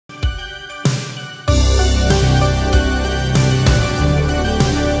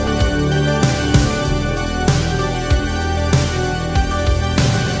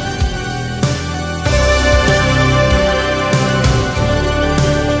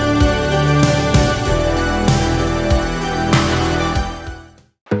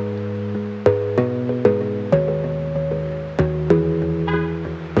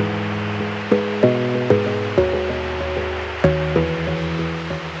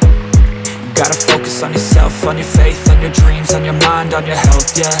Gotta focus on yourself, on your faith, on your dreams, on your mind, on your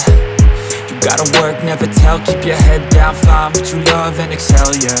health, yeah. You gotta work, never tell, keep your head down, find what you love and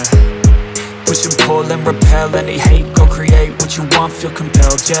excel, yeah. Push and pull and repel any hate, go create what you want, feel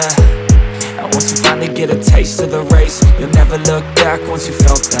compelled, yeah. And once you finally get a taste of the race, you'll never look back once you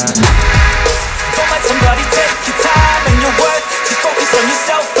felt that. Don't let somebody take your time and your worth, just focus on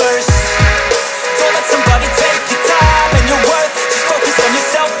yourself first. Don't let somebody take your time and your worth, just focus on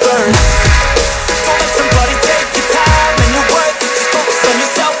yourself first. Don't let somebody take your time and your worth, just focus on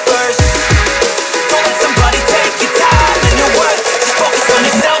yourself first. Don't let somebody take your time and your worth, just focus on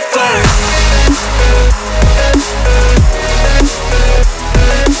yourself first.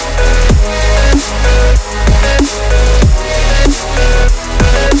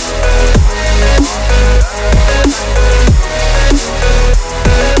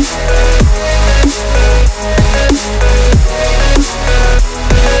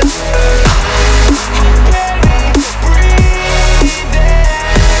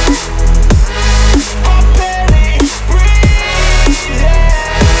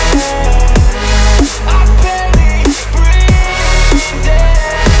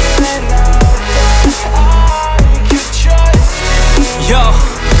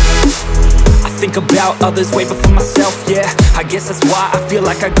 About others way before myself, yeah. I guess that's why I feel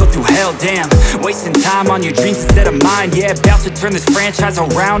like I go through hell, damn. Wasting time on your dreams instead of mine, yeah. About to turn this franchise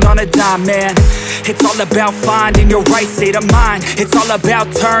around on a dime, man. It's all about finding your right state of mind. It's all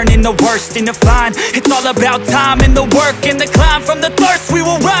about turning the worst into fine. It's all about time and the work and the climb. From the thirst we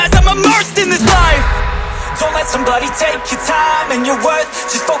will rise, I'm immersed in this life. Don't let somebody take your time and your worth,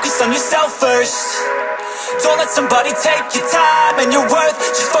 just focus on yourself first. Don't let somebody take your time and your worth,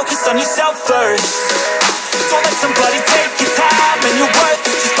 just focus on yourself first. Don't let somebody take your time and your worth,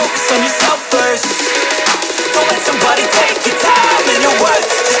 just focus on yourself first. Don't let somebody take your time and your worth,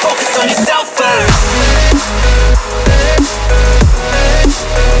 just focus on yourself first.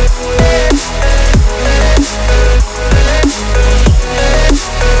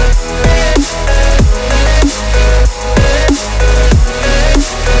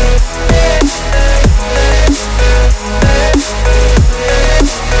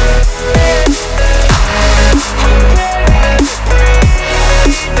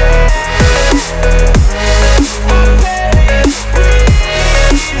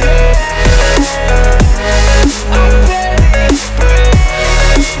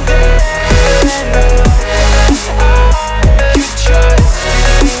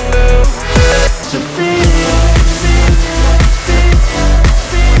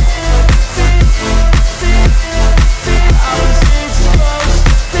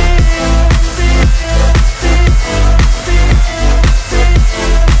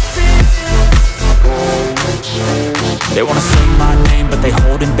 They wanna say my name, but they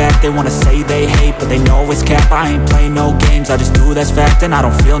holding back. They wanna say they hate, but they know it's cap. I ain't play no games, I just do that's fact. And I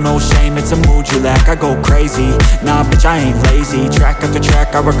don't feel no shame, it's a mood you lack. I go crazy, nah bitch I ain't lazy. Track after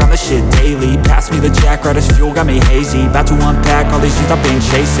track, I work on this shit daily. Pass me the jack, right as fuel, got me hazy. About to unpack all these dreams I've been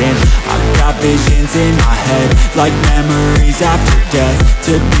chasing. I've got visions in my head, like memories after death.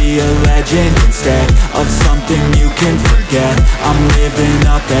 To be a legend instead of something you can forget. I'm living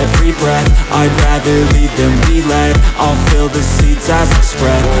up every breath, I'd rather lead than be led. I'll fill the seats as I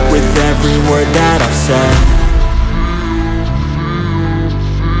spread with every word that I've said.